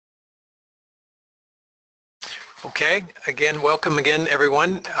Okay, again, welcome again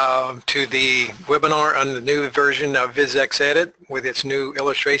everyone to the webinar on the new version of VizEx Edit with its new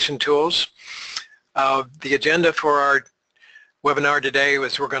illustration tools. The agenda for our webinar today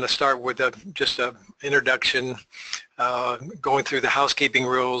was we're going to start with just an introduction, going through the housekeeping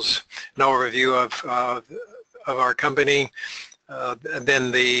rules, an overview of our company, and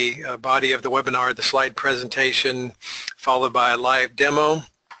then the body of the webinar, the slide presentation, followed by a live demo.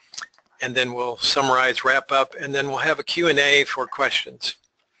 And then we'll summarize, wrap up, and then we'll have a Q&A for questions,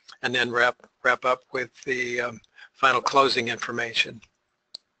 and then wrap up with the final closing information.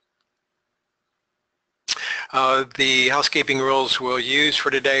 The housekeeping rules we'll use for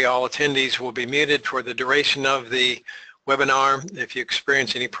today: all attendees will be muted for the duration of the webinar. If you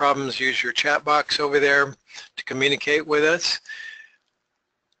experience any problems, use your chat box over there to communicate with us.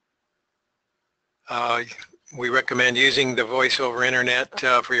 We recommend using the voice over internet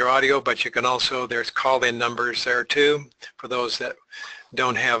for your audio, but you can also, there's call-in numbers there too for those that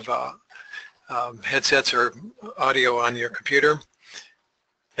don't have headsets or audio on your computer.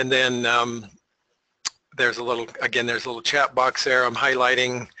 And then there's a little chat box there. I'm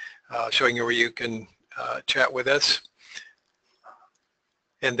highlighting, showing you where you can chat with us.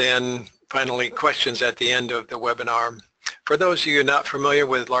 And then finally, questions at the end of the webinar. For those of you not familiar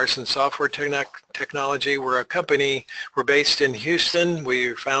with Larson Software Technology, we're a company, we're based in Houston. We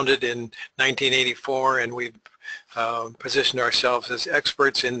were founded in 1984, and we've positioned ourselves as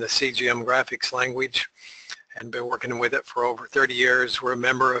experts in the CGM graphics language and been working with it for over 30 years. We're a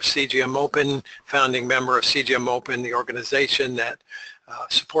member of CGM Open, founding member of CGM Open, the organization that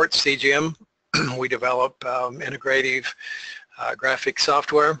supports CGM. We develop integrative graphic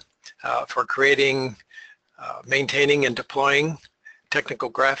software for creating, maintaining and deploying technical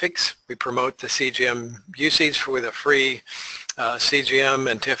graphics. We promote the CGM usage with a free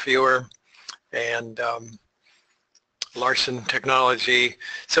CGM and TIFF viewer, and Larson Technology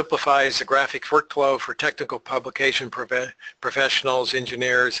simplifies the graphic workflow for technical publication professionals,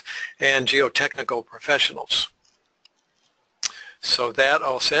 engineers, and geotechnical professionals. So that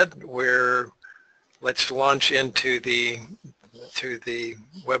all said, let's launch into the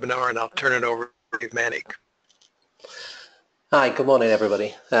webinar, and I'll turn it over to Manik. Hi, good morning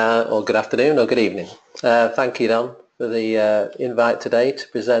everybody, or good afternoon or good evening. Thank you, Don, for the invite today to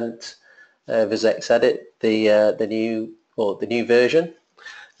present VizEx Edit, the new version.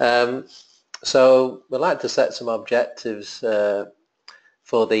 So we'd like to set some objectives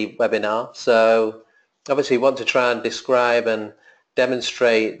for the webinar. So obviously we want to try and describe and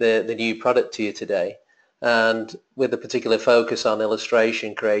demonstrate the new product to you today, and with a particular focus on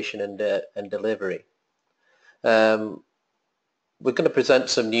illustration creation and delivery. We're going to present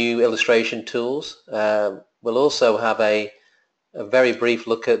some new illustration tools. We'll also have a very brief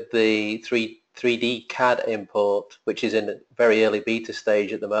look at the 3D CAD import, which is in a very early beta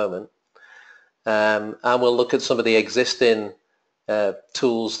stage at the moment. And we'll look at some of the existing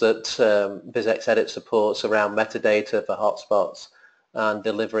tools that VizEx Edit supports around metadata for hotspots and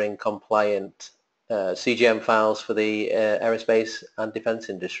delivering compliant CGM files for the aerospace and defense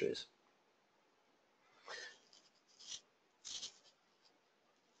industries.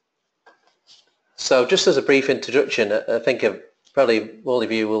 So just as a brief introduction, I think probably all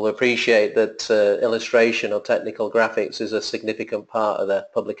of you will appreciate that illustration or technical graphics is a significant part of the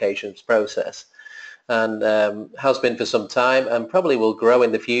publications process, and has been for some time, and probably will grow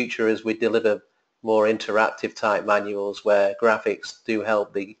in the future as we deliver more interactive type manuals where graphics do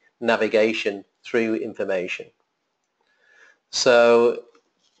help the navigation through information. So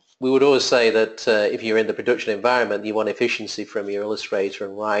we would always say that if you're in the production environment, you want efficiency from your illustrator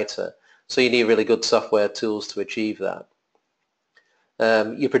and writer. So you need really good software tools to achieve that.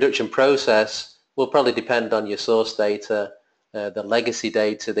 Your production process will probably depend on your source data, the legacy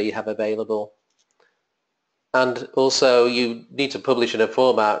data that you have available, and also you need to publish in a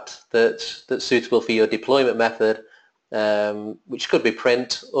format that's suitable for your deployment method, which could be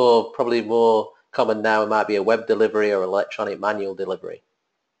print, or probably more common now it might be a web delivery or electronic manual delivery.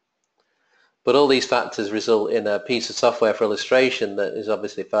 But all these factors result in a piece of software for illustration that is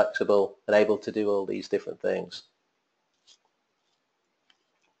obviously flexible and able to do all these different things.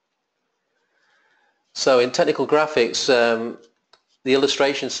 So in technical graphics, the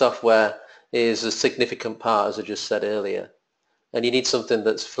illustration software is a significant part, as I just said earlier. And you need something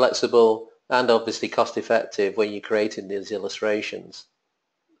that's flexible and obviously cost effective when you're creating these illustrations.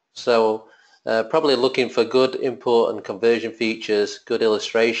 So probably looking for good import and conversion features, good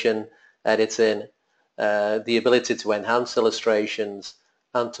illustration editing, the ability to enhance illustrations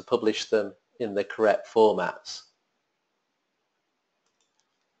and to publish them in the correct formats.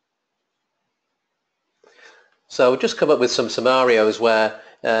 So just come up with some scenarios where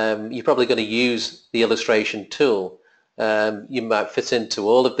you're probably going to use the illustration tool. You might fit into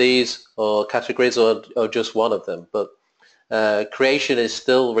all of these or categories or just one of them, but creation is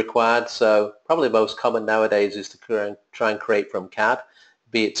still required, so probably most common nowadays is to try and create from CAD,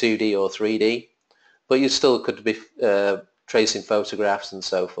 be it 2D or 3D, but you still could be tracing photographs and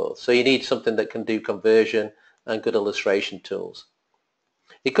so forth. So you need something that can do conversion and good illustration tools.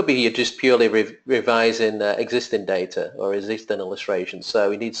 It could be you're just purely revising existing data or existing illustrations, so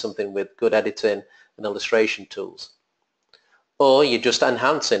you need something with good editing and illustration tools. Or you're just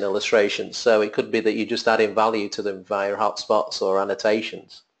enhancing illustrations, so it could be that you're just adding value to them via hotspots or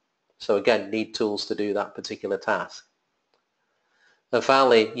annotations. So again, need tools to do that particular task. And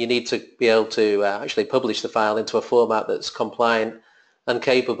finally, you need to be able to actually publish the file into a format that's compliant and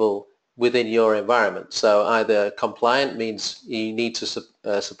capable within your environment. So either compliant means you need to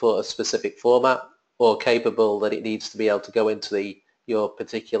support a specific format, or capable that it needs to be able to go into your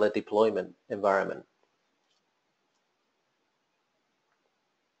particular deployment environment.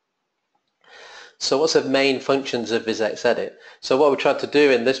 So what's the main functions of VizEx Edit? So what we tried to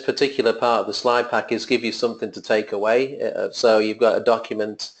do in this particular part of the slide pack is give you something to take away. So you've got a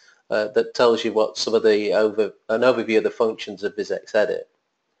document that tells you what some of an overview of the functions of VizEx Edit.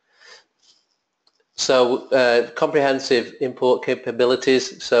 So comprehensive import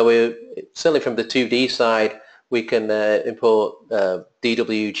capabilities. So certainly from the 2D side, we can import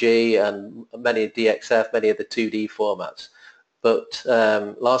DWG and many DXF, many of the 2D formats. But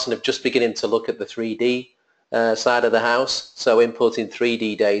Larson have just beginning to look at the 3D side of the house, so importing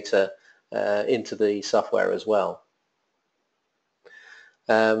 3D data into the software as well.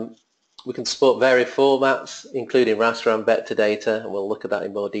 We can support various formats, including raster and vector data, and we'll look at that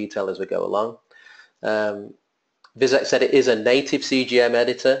in more detail as we go along. VizEx Edit is a native CGM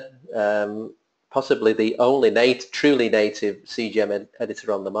editor, possibly the only truly native CGM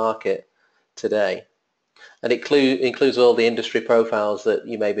editor on the market today. And it includes all the industry profiles that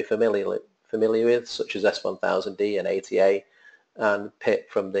you may be familiar with, such as S1000D and ATA and PIP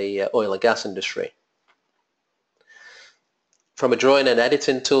from the oil and gas industry. From a drawing and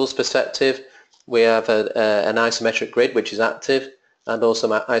editing tools perspective, we have an isometric grid which is active, and also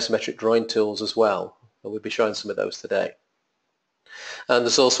isometric drawing tools as well. And we'll be showing some of those today. And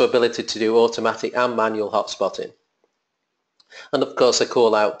there's also ability to do automatic and manual hotspotting. And of course a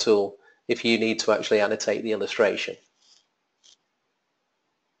call out tool if you need to actually annotate the illustration.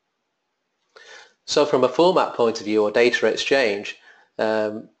 So from a format point of view or data exchange,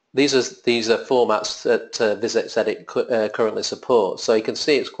 these are formats that VizEx Edit currently supports. So you can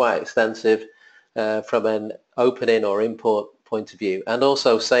see it's quite extensive from an opening or import point of view, and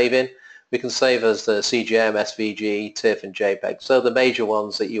also saving. We can save as the CGM, SVG, TIFF and JPEG. So the major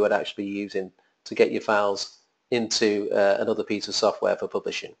ones that you would actually be using to get your files into another piece of software for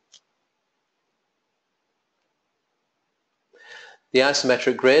publishing. The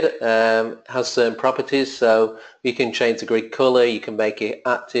isometric grid has certain properties, so you can change the grid color, you can make it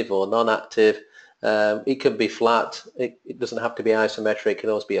active or non-active. It can be flat, it doesn't have to be isometric, it can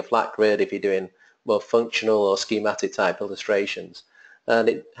also be a flat grid if you're doing more functional or schematic type illustrations. And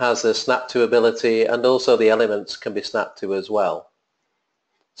it has a snap to ability, and also the elements can be snapped to as well.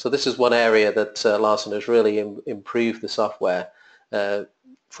 So this is one area that Larson has really improved the software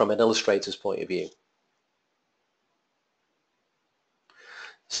from an illustrator's point of view.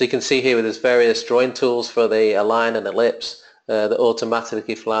 So you can see here there's various drawing tools for the align and ellipse that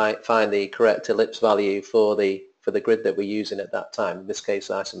automatically find the correct ellipse value for the grid that we're using at that time, in this case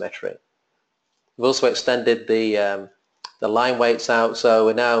isometric. We've also extended the line weights out, so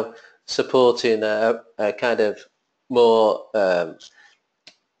we're now supporting a kind of more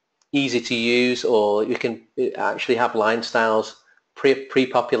easy to use, or you can actually have line styles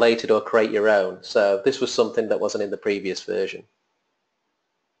pre-populated or create your own. So this was something that wasn't in the previous version.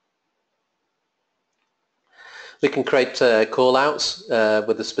 We can create call-outs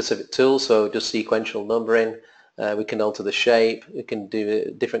with a specific tool, so just sequential numbering. We can alter the shape, we can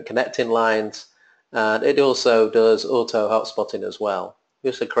do different connecting lines, and it also does auto hotspotting as well. We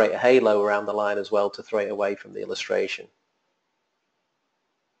also create a halo around the line as well to throw it away from the illustration.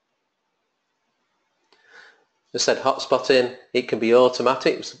 As I said, hotspotting, it can be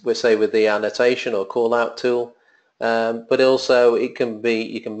automatic, we say with the annotation or call-out tool, but also it can be,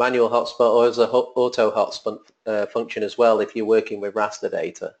 you can manual hotspot or as a auto hotspot function as well if you're working with raster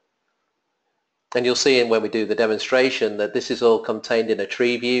data. And you'll see when we do the demonstration that this is all contained in a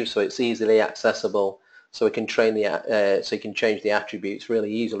tree view, so it's easily accessible, so we can train so you can change the attributes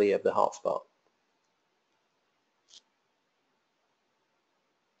really easily of the hotspot.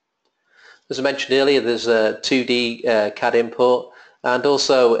 As I mentioned earlier, there's a 2D CAD import and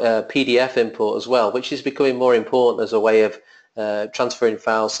also a PDF import as well, which is becoming more important as a way of transferring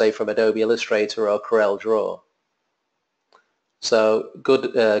files, say, from Adobe Illustrator or Corel Draw. So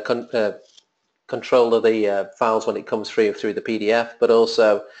good control of the files when it comes through the PDF, but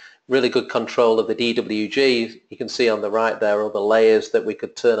also really good control of the DWG. You can see on the right there all the layers that we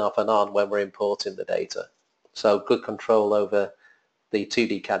could turn off and on when we're importing the data. So good control over the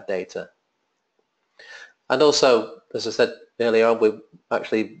 2D CAD data. And also, as I said earlier on,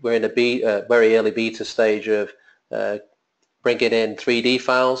 we're in a very early beta stage of bringing in 3D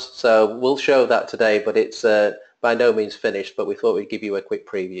files. So we'll show that today, but it's by no means finished. But we thought we'd give you a quick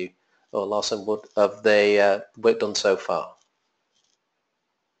preview, or Larson would, of the work done so far.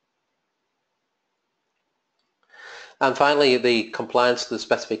 And finally, the compliance to the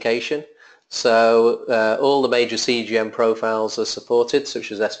specification. So all the major CGM profiles are supported,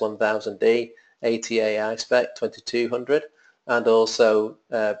 such as S1000D, ATA iSpec 2200, and also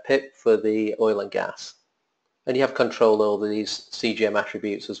PIP for the oil and gas. And you have control over these CGM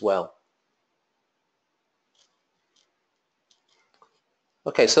attributes as well.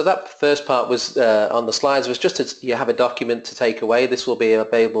 Okay, so that first part was on the slides was just you have a document to take away. This will be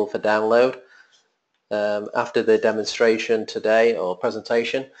available for download after the demonstration today or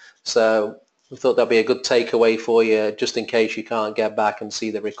presentation. So we thought that'd be a good takeaway for you, just in case you can't get back and see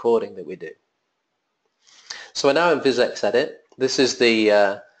the recording that we do. So we're now in VizEx Edit. This is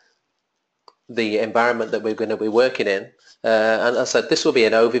the environment that we're going to be working in. And as I said, this will be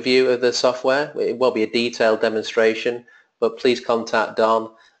an overview of the software. It won't be a detailed demonstration, but please contact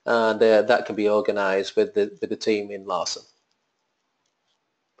Don, and that can be organized with the team in Larson.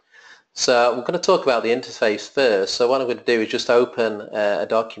 So we're going to talk about the interface first. So what I'm going to do is just open a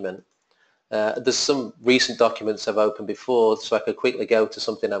document. There's some recent documents I've opened before, so I could quickly go to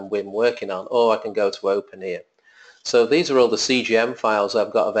something I'm working on, or I can go to open here. So these are all the CGM files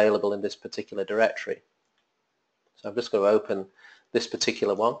I've got available in this particular directory. So I'm just going to open this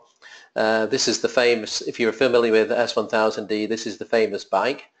particular one. This is the famous, if you're familiar with S1000D, this is the famous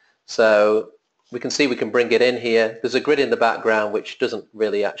bike. So we can see we can bring it in here. There's a grid in the background which doesn't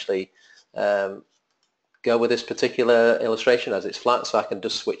really actually go with this particular illustration as it's flat, so I can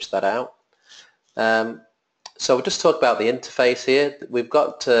just switch that out. So we'll just talk about the interface here. We've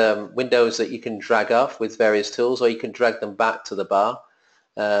got windows that you can drag off with various tools, or you can drag them back to the bar.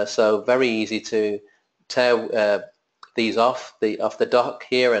 So very easy to tear these off the dock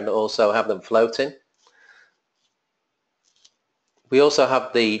here and also have them floating. We also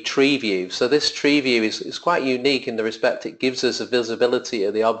have the tree view. So this tree view is quite unique in the respect it gives us a visibility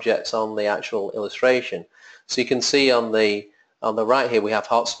of the objects on the actual illustration. So you can see on the right here we have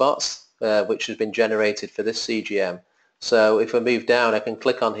hotspots, which has been generated for this CGM. So if I move down, I can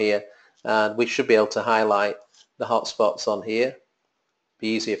click on here and we should be able to highlight the hotspots on here. Be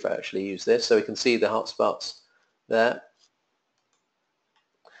easier if I actually use this, so we can see the hotspots there.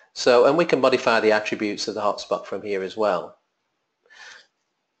 So, and we can modify the attributes of the hotspot from here as well.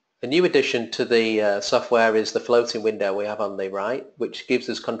 A new addition to the software is the floating window we have on the right, which gives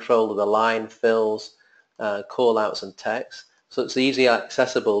us control of the line, fills, callouts and text. So it's easily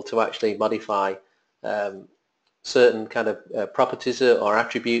accessible to actually modify certain kind of properties or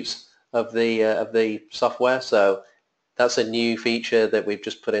attributes of the software. So that's a new feature that we've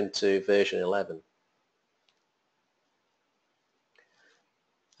just put into version 11.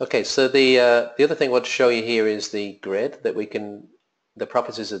 Okay, so the other thing I want to show you here is the grid that we can, the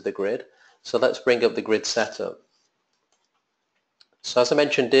properties of the grid. So let's bring up the grid setup. So as I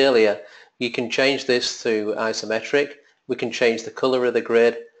mentioned earlier, you can change this to isometric. We can change the color of the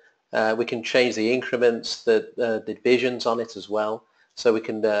grid. We can change the increments, the divisions on it as well. So we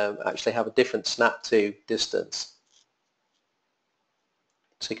can actually have a different snap to distance.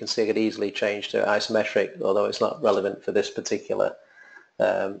 So you can see I could easily change to isometric, although it's not relevant for this particular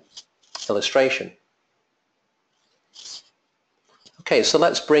illustration. Okay, so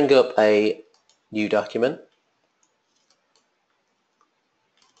let's bring up a new document.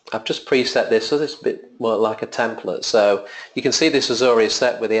 I've just preset this, so this is a bit more like a template. So you can see this is already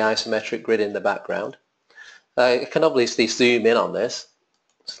set with the isometric grid in the background. I can obviously zoom in on this.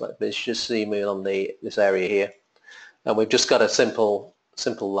 So let me just zoom in on this area here. And we've just got a simple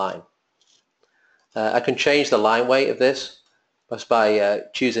line. I can change the line weight of this just by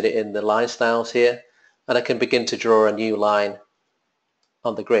choosing it in the line styles here. And I can begin to draw a new line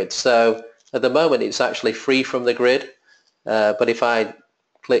on the grid. So at the moment it's actually free from the grid. But if I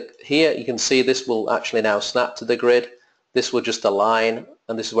click here, you can see this will actually now snap to the grid. This will just align,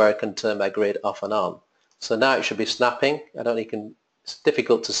 and this is where I can turn my grid off and on. So now it should be snapping. I don't know if you can It's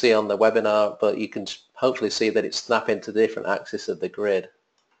difficult to see on the webinar, but you can hopefully see that it's snapping to the different axis of the grid.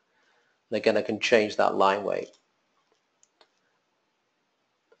 And again, I can change that line weight.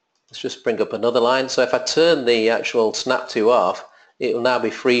 Let's just bring up another line. So if I turn the actual snap to off, it will now be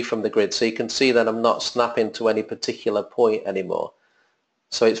free from the grid. So you can see that I'm not snapping to any particular point anymore.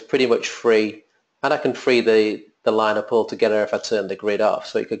 So it's pretty much free, and I can free the line up altogether if I turn the grid off,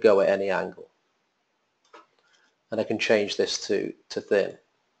 so it could go at any angle. And I can change this to thin.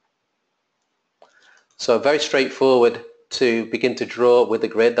 So very straightforward to begin to draw with the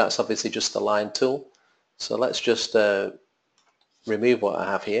grid. That's obviously just the line tool. So let's just remove what I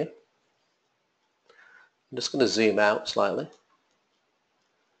have here. I'm just going to zoom out slightly.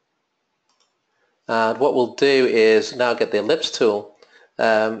 And what we'll do is now get the ellipse tool.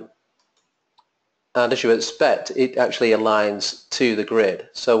 And as you expect, it actually aligns to the grid.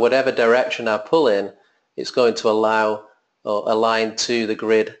 So whatever direction I pull in, it's going to allow or align to the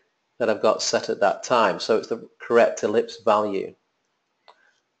grid that I've got set at that time. So it's the correct ellipse value.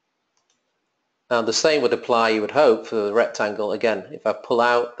 And the same would apply, you would hope, for the rectangle. Again, if I pull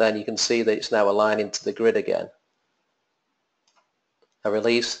out, then you can see that it's now aligning to the grid again. I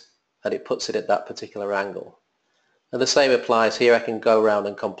release, and it puts it at that particular angle. And the same applies here. I can go around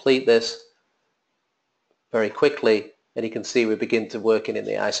and complete this very quickly, and you can see we begin to working in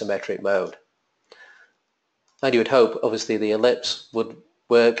the isometric mode. And you would hope, obviously, the ellipse would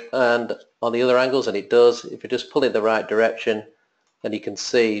work and on the other angles, and it does. If you just pull in the right direction, and you can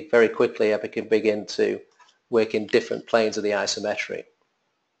see very quickly I can begin to work in different planes of the isometric.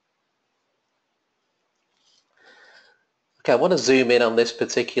 Okay, I want to zoom in on this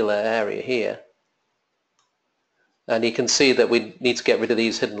particular area here. And you can see that we need to get rid of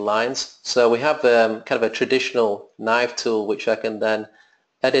these hidden lines. So we have kind of a traditional knife tool which I can then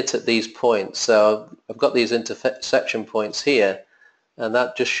edit at these points. So I've got these intersection points here, and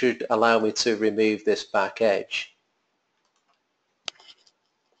that just should allow me to remove this back edge.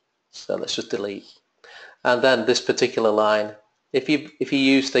 So let's just delete. And then this particular line, if you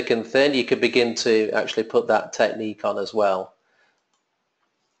use thick and thin, you could begin to actually put that technique on as well.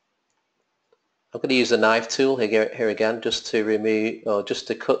 I'm going to use the knife tool here again, just to remove, or just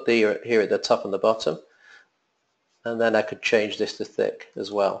to cut here at the top and the bottom. And then I could change this to thick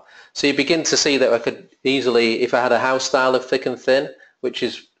as well. So you begin to see that I could easily, if I had a house style of thick and thin, which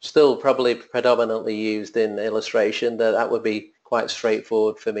is still probably predominantly used in illustration, that would be quite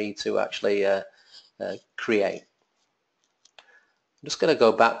straightforward for me to actually create. I'm just going to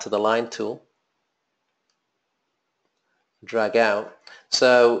go back to the line tool, drag out.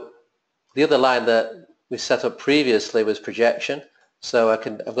 So the other line that we set up previously was projection. So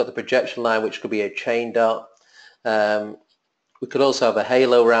I've got the projection line, which could be a chain dot. We could also have a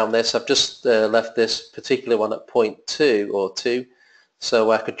halo around this. I've just left this particular one at 0.2 or 2.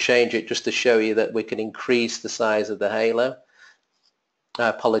 So I could change it just to show you that we can increase the size of the halo. I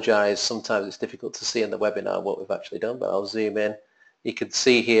apologize, sometimes it's difficult to see in the webinar what we've actually done, but I'll zoom in. You can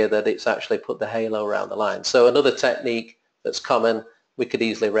see here that it's actually put the halo around the line. So another technique that's common, we could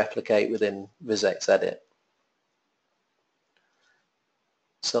easily replicate within VizEx Edit.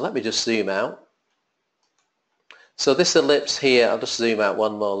 So let me just zoom out. So this ellipse here, I'll just zoom out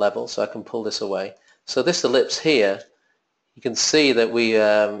one more level so I can pull this away. So this ellipse here, you can see that we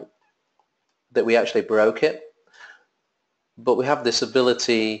actually broke it, but we have this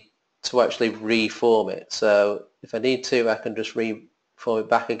ability to actually reform it. So if I need to, I can just reform it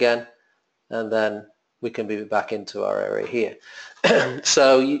back again, and then we can move it back into our area here.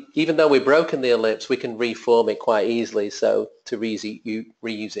 So even though we've broken the ellipse, we can reform it quite easily, so to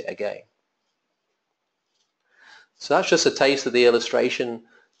reuse it again. So that's just a taste of the illustration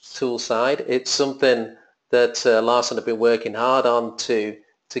tool side. It's something that Larson have been working hard on to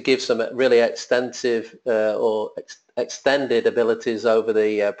give some really extensive or extended abilities over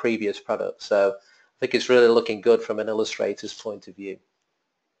the previous product. So I think it's really looking good from an illustrator's point of view.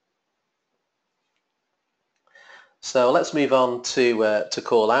 So let's move on to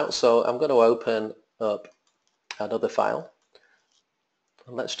call out. So I'm going to open up another file.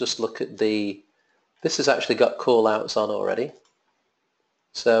 And let's just look at this has actually got call outs on already.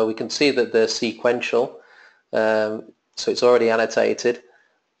 So we can see that they're sequential. So it's already annotated.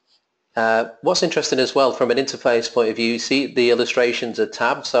 What's interesting as well from an interface point of view, you see the illustrations are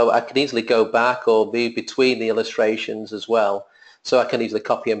tabbed, so I can easily go back or move between the illustrations as well. So I can easily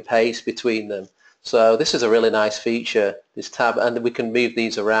copy and paste between them. So this is a really nice feature, this tab, and we can move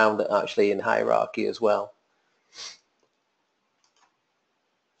these around actually in hierarchy as well.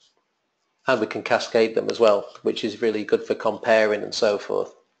 And we can cascade them as well, which is really good for comparing and so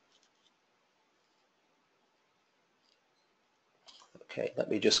forth. Okay, let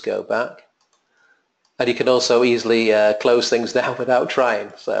me just go back. And you can also easily close things down without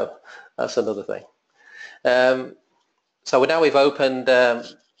trying, so that's another thing. So now we've reopened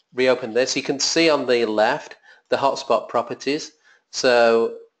this. You can see on the left the hotspot properties.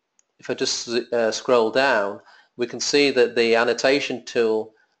 So if I just scroll down, we can see that the annotation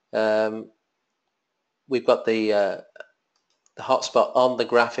tool, we've got the hotspot on the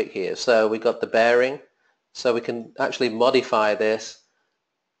graphic here. So we've got the bearing, so we can actually modify this.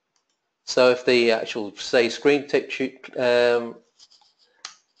 So if the actual, say, screen tick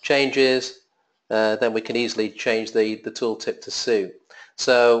changes, then we can easily change the tooltip to suit.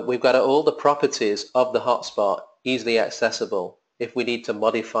 So we've got all the properties of the hotspot easily accessible if we need to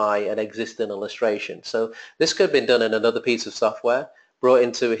modify an existing illustration. So this could have been done in another piece of software, brought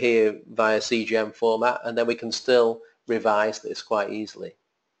into here via CGM format, and then we can still revise this quite easily.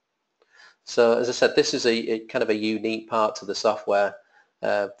 So as I said, this is a kind of a unique part to the software,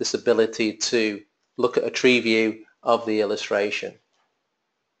 this ability to look at a tree view of the illustration.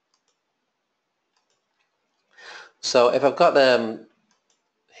 So if I've got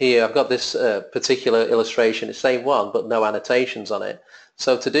here, I've got this particular illustration, it's the same one but no annotations on it.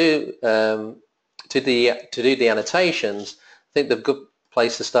 So to do the annotations, I think the good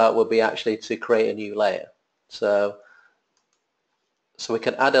place to start would be actually to create a new layer. So we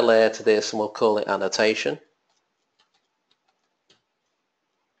can add a layer to this and we'll call it annotation.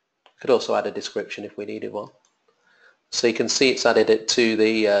 Could also add a description if we needed one. So you can see it's added it to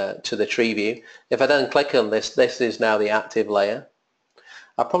the tree view. If I then click on this, this is now the active layer.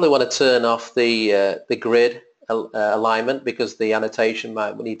 I probably want to turn off the grid alignment because the annotation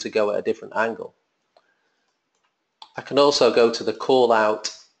might need to go at a different angle. I can also go to the call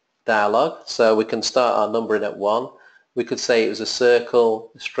out dialog, so we can start our numbering at 1. We could say it was a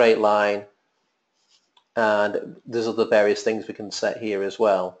circle, a straight line, and there's other various things we can set here as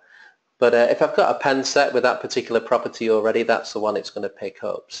well. But if I've got a pen set with that particular property already, that's the one it's going to pick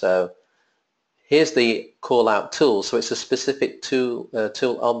up. So here's the call out tool. So it's a specific tool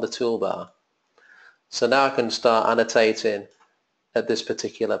on the toolbar. So now I can start annotating at this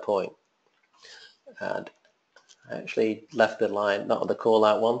particular point. And I actually left the line not on the call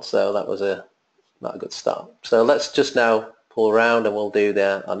out one, so that was not a good start. So let's just now pull around and we'll do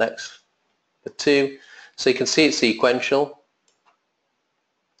our next the 2. So you can see it's sequential.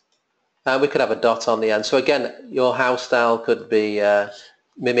 We could have a dot on the end. So again, your house style could be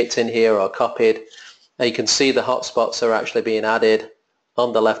mimicked in here or copied. And you can see the hotspots are actually being added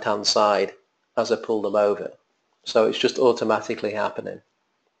on the left hand side as I pull them over. So it's just automatically happening.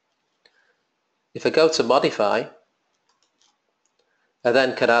 If I go to modify, I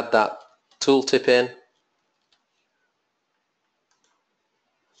then can add that tooltip in.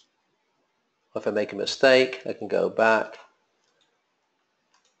 If I make a mistake, I can go back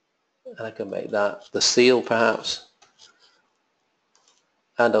and I can make that the seal perhaps.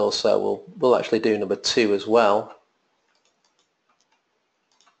 And also we'll actually do number 2 as well.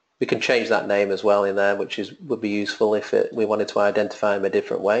 We can change that name as well in there, which would be useful if we wanted to identify them a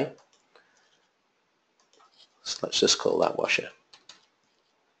different way. So let's just call that washer.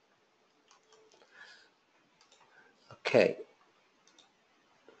 Okay.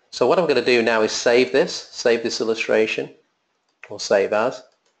 So what I'm going to do now is save this illustration, or save as.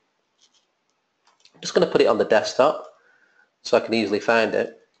 I'm just going to put it on the desktop so I can easily find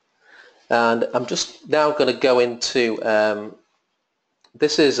it. And I'm just now going to go into,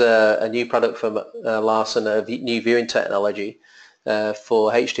 this is a new product from Larson, a new viewing technology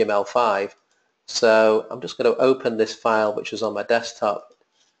for HTML5. So I'm just going to open this file which is on my desktop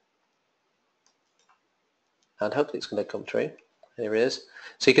and hopefully it's going to come through. Here it is.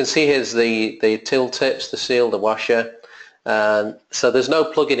 So you can see here's the tooltips, the seal, the washer. So there's no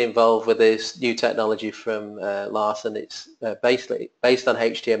plugin involved with this new technology from Larson. It's basically based on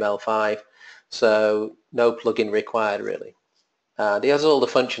HTML5, so no plugin required really. And it has all the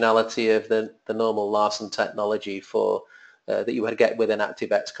functionality of the normal Larson technology for that you would get with an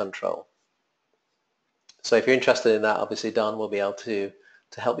ActiveX control. So if you're interested in that, obviously Don will be able to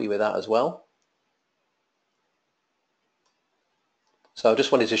help you with that as well. So I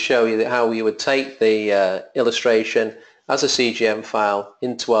just wanted to show you how we would take the illustration as a CGM file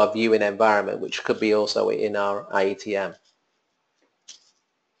into our viewing environment, which could be also in our IETM.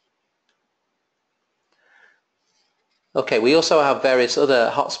 Okay, we also have various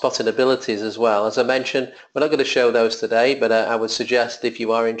other hotspotting abilities as well. As I mentioned, we're not going to show those today, but I would suggest if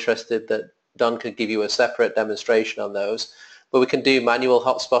you are interested that Don could give you a separate demonstration on those. But we can do manual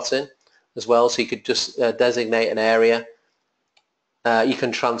hotspotting as well, so you could just designate an area. You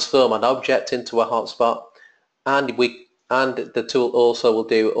can transform an object into a hotspot, and And the tool also will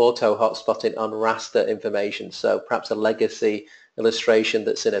do auto hotspotting on raster information. So perhaps a legacy illustration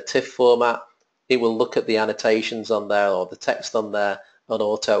that's in a TIFF format, it will look at the annotations on there or the text on there and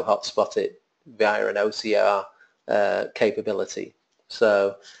auto hotspot it via an OCR capability.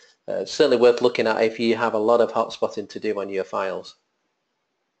 So certainly worth looking at if you have a lot of hotspotting to do on your files.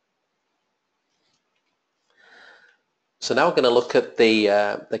 So now we're going to look at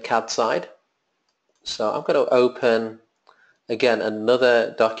the CAD side. So I'm going to open again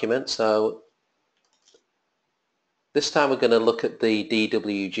another document. So this time we're going to look at the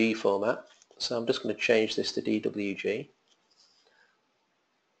DWG format. So I'm just going to change this to DWG.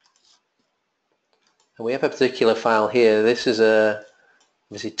 And we have a particular file here. This is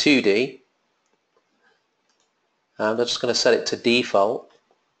obviously 2D. And I'm just going to set it to default.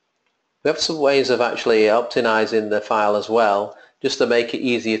 We have some ways of actually optimizing the file as well, just to make it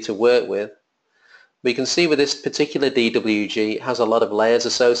easier to work with. We can see with this particular DWG, it has a lot of layers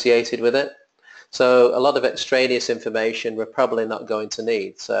associated with it. So a lot of extraneous information we're probably not going to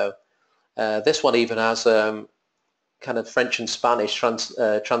need. So this one even has kind of French and Spanish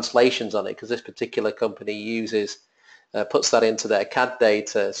translations on it, because this particular company uses, puts that into their CAD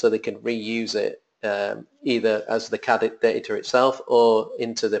data so they can reuse it either as the CAD data itself or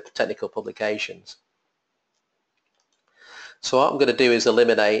into the technical publications. So what I'm going to do is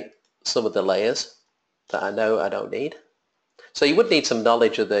eliminate some of the layers that I know I don't need. So you would need some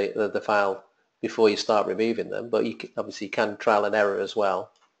knowledge of the file before you start removing them, but you obviously can trial and error as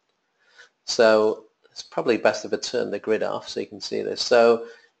well. So it's probably best if I turn the grid off so you can see this. So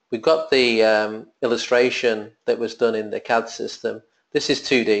we've got the illustration that was done in the CAD system. This is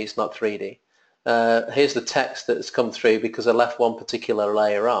 2D, it's not 3D. Here's the text that's come through because I left one particular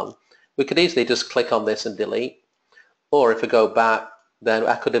layer on. We could easily just click on this and delete, or if I go back, then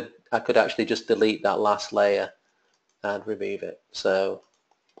I could actually just delete that last layer and remove it. So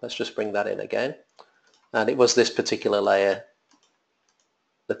let's just bring that in again. And it was this particular layer,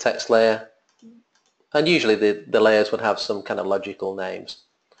 the text layer, and usually the layers would have some kind of logical names.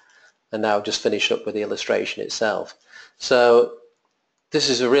 And now just finish up with the illustration itself. So this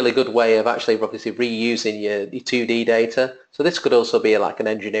is a really good way of actually obviously reusing your 2D data. So this could also be like an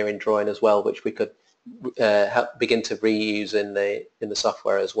engineering drawing as well, which we could begin to reuse in the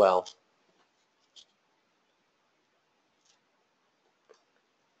software as well.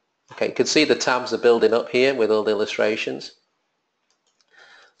 Okay, you can see the tabs are building up here with all the illustrations.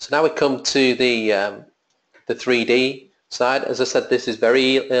 So now we come to the 3D side. As I said, this is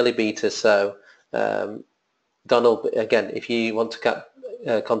very early beta, so Donald, again, if you want to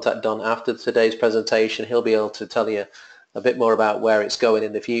contact Don after today's presentation, he'll be able to tell you a bit more about where it's going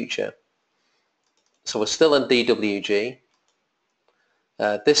in the future. So we're still in DWG.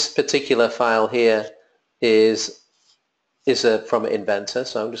 This particular file here is from Inventor,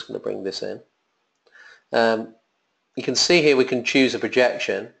 so I'm just going to bring this in. You can see here we can choose a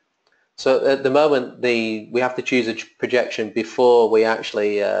projection. So at the moment we have to choose a projection before we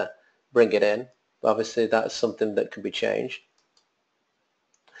actually bring it in. Obviously that's something that can be changed.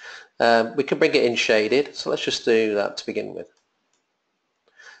 We can bring it in shaded, so let's just do that to begin with.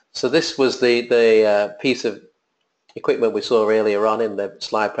 So this was the piece of equipment we saw earlier on in the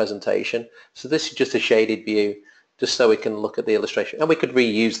slide presentation. So this is just a shaded view, just so we can look at the illustration, and we could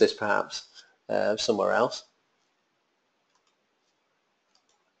reuse this perhaps somewhere else.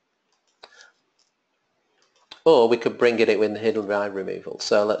 Or we could bring it in with hidden eye removal.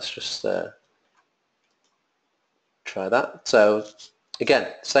 So let's just try that. So again,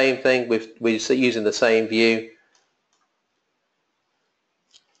 same thing, we're using the same view.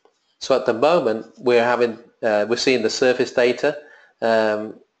 So at the moment we're seeing the surface data.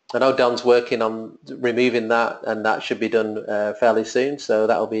 I know Don's working on removing that, and that should be done fairly soon, so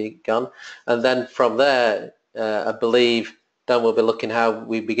that'll be gone. And then from there, I believe Don will be looking how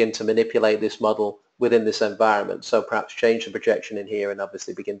we begin to manipulate this model within this environment. So perhaps change the projection in here and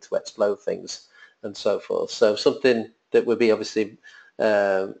obviously begin to explode things and so forth. So something that would be obviously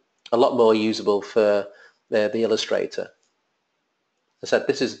a lot more usable for the Illustrator. As I said,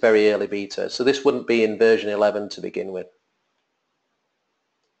 this is very early beta, so this wouldn't be in version 11 to begin with.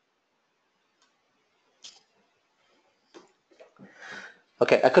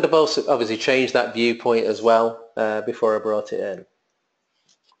 Okay, I could have also obviously changed that viewpoint as well before I brought it in.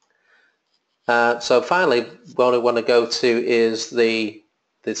 So finally, what I want to go to is the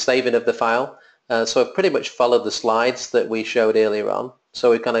saving of the file. So I've pretty much followed the slides that we showed earlier on. So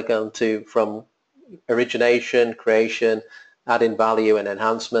we've kind of gone to from origination, creation, adding value and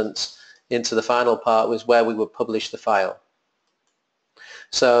enhancements into the final part was where we would publish the file.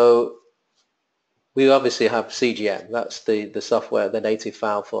 So we obviously have CGM. That's the software, the native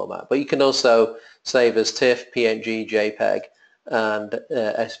file format. But you can also save as TIFF, PNG, JPEG, and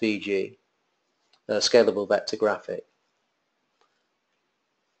SVG, scalable vector graphic.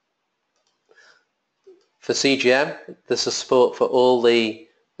 For CGM, there's a support for all the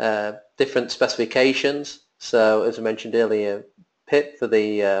different specifications. So as I mentioned earlier, PIP for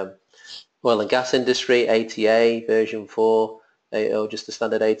the oil and gas industry, ATA version 4, or just the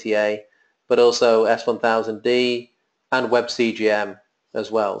standard ATA, but also S1000D and WebCGM as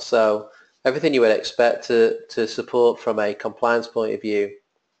well. So everything you would expect to support from a compliance point of view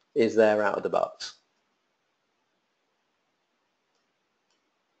is there out of the box.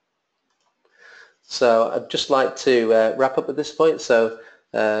 So I'd just like to wrap up at this point. So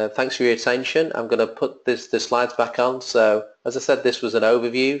thanks for your attention. I'm going to put the slides back on. So as I said, this was an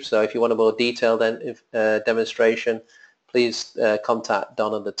overview. So if you want a more detailed demonstration, please contact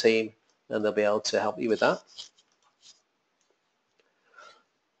Don and the team, and they'll be able to help you with that.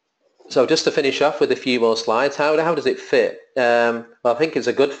 So just to finish off with a few more slides, how does it fit? Well, I think it's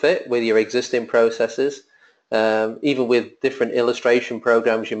a good fit with your existing processes. Even with different illustration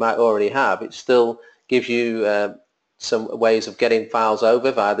programs you might already have, it still gives you some ways of getting files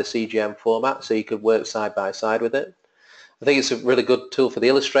over via the CGM format, so you could work side by side with it. I think it's a really good tool for the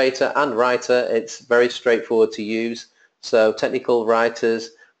illustrator and writer. It's very straightforward to use, so technical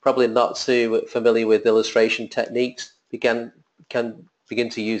writers probably not too familiar with illustration techniques can begin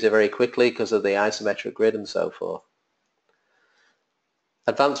to use it very quickly because of the isometric grid and so forth.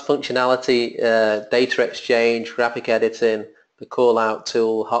 Advanced functionality, data exchange, graphic editing, the call-out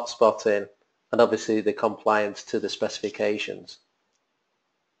tool, hotspotting, and obviously the compliance to the specifications.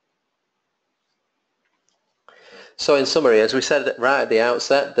 So in summary, as we said right at the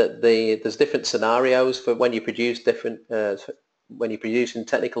outset, that there's different scenarios for when you produce when you're producing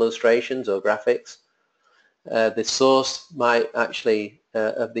technical illustrations or graphics. The source might actually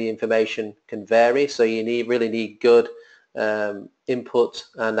of the information can vary, so you really need good input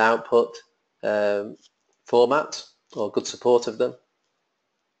and output formats, or good support of them.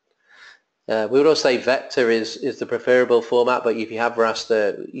 We would also say vector is the preferable format, but if you have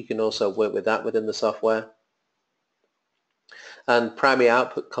raster, you can also work with that within the software. And primary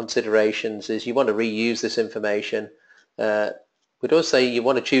output considerations is you want to reuse this information. We'd also say you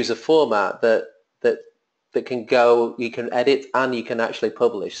want to choose a format that can go, you can edit and you can actually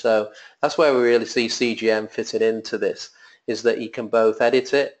publish. So that's where we really see CGM fitting into this, is that you can both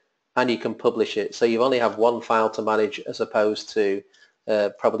edit it and you can publish it. So you only have one file to manage as opposed to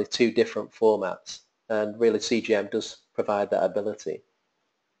probably two different formats. And really CGM does provide that ability.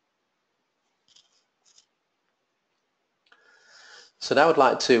 So now I'd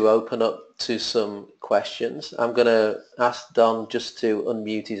like to open up to some questions. I'm going to ask Don just to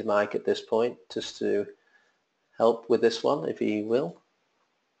unmute his mic at this point, just to help with this one, if he will.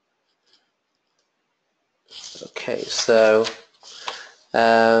 Okay, so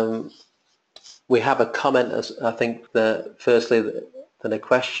we have a comment, as I think, firstly, then a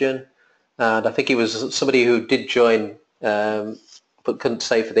question, and I think it was somebody who did join but couldn't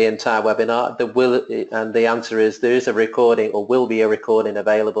stay for the entire webinar. And the answer is there is a recording, or will be a recording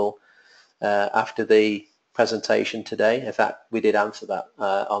available after the presentation today. In fact, we did answer that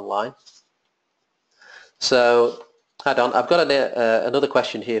online. So, Don, I've got another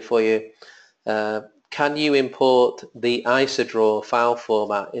question here for you. Can you import the IsoDraw file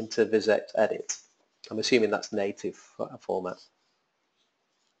format into VizEx Edit? I'm assuming that's native format.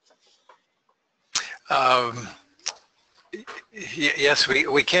 Yes,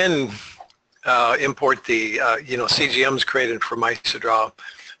 we can import the CGMs created from IsoDraw.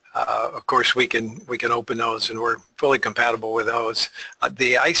 Of course, we can open those, and we're fully compatible with those.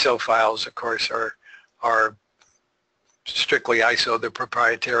 The ISO files, of course, are strictly ISO. They're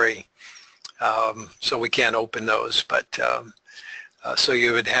proprietary, so we can't open those. But so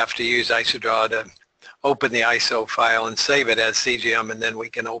you would have to use IsoDraw to open the ISO file and save it as CGM, and then we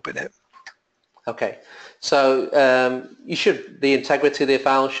can open it. Okay. So the integrity of the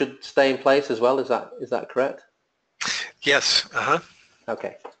file should stay in place as well. Is that correct? Yes.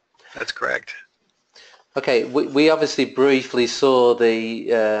 Okay. That's correct. Okay. We obviously briefly saw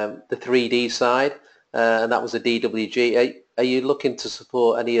the 3D side, and that was a DWG. Are you looking to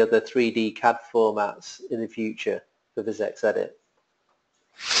support any other 3D CAD formats in the future for VizEx Edit?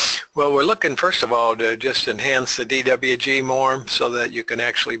 Well, we're looking, first of all, to just enhance the DWG more so that you can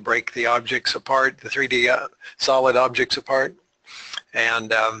actually break the objects apart, the 3D solid objects apart.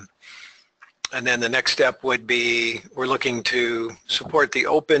 And then the next step would be we're looking to support the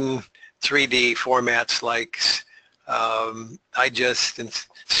open 3D formats like iGest and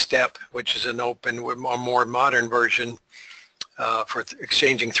STEP, which is an open, a more modern version for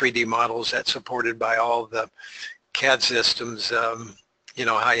exchanging 3D models that's supported by all the CAD systems, you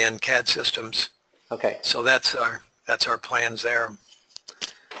know, high-end CAD systems. Okay. So that's our plans there.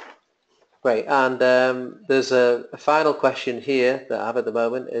 Great. And there's a final question here that I have at the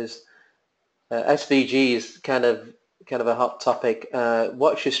moment is SVG is kind of a hot topic.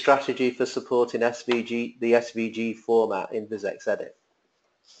 What's your strategy for supporting SVG, the SVG format in VizEx Edit?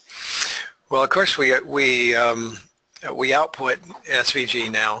 Well, of course, we output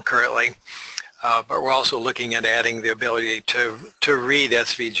SVG now currently, but we're also looking at adding the ability to read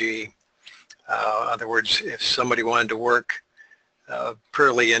SVG. In other words, if somebody wanted to work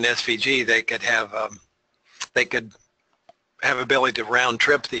purely in SVG, they could have ability to round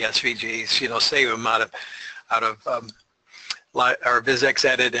trip the SVGs, you know, save them out of our VizEx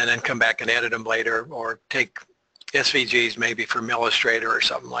Edit and then come back and edit them later, or take SVGs maybe from Illustrator or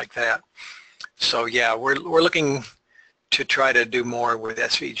something like that. So yeah, we're looking to try to do more with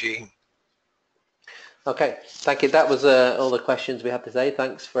SVG. Okay, thank you. That was all the questions we had today.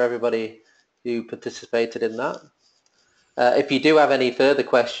 Thanks for everybody who participated in that. If you do have any further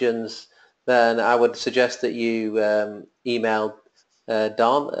questions, then I would suggest that you email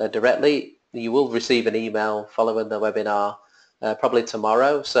Don directly. You will receive an email following the webinar probably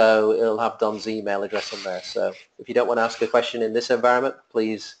tomorrow, so it'll have Don's email address on there. So if you don't want to ask a question in this environment,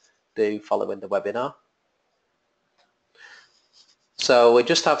 please do follow in the webinar. So we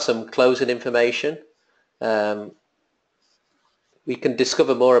just have some closing information. We can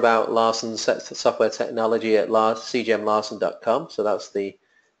discover more about Larson's software technology at cgmlarson.com, so that's the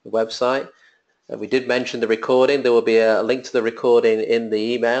website. We did mention the recording. There will be a link to the recording in the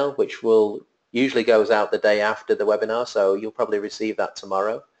email, which will usually goes out the day after the webinar, so you'll probably receive that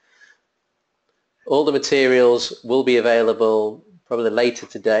tomorrow. All the materials will be available probably later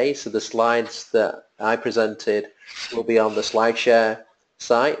today, so the slides that I presented will be on the SlideShare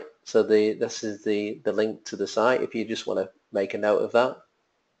site. So this is the link to the site if you just want to make a note of that.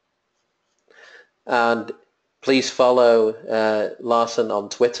 And please follow Larson on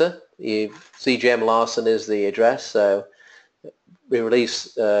Twitter. CGM Larson is the address, so we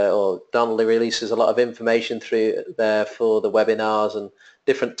release, or Donnelly releases a lot of information through there for the webinars and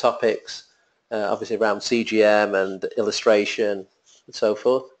different topics, obviously around CGM and illustration and so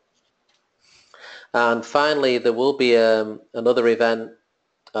forth. And finally, there will be another event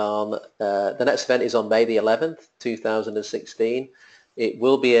on, the next event is on May the 11th, 2016. It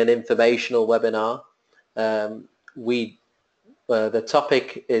will be an informational webinar. The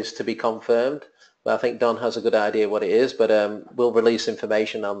topic is to be confirmed, but I think Don has a good idea what it is, but we'll release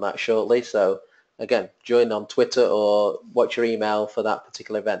information on that shortly. So again, join on Twitter or watch your email for that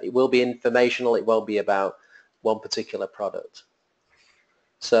particular event. It will be informational. It won't be about one particular product.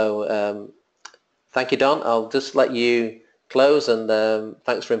 So thank you, Don. I'll just let you close, and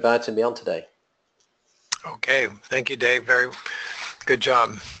thanks for inviting me on today. Okay, thank you, Dave. Very good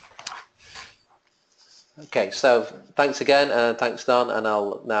job. Okay, so thanks again, and thanks, Don, and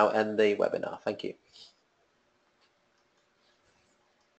I'll now end the webinar. Thank you.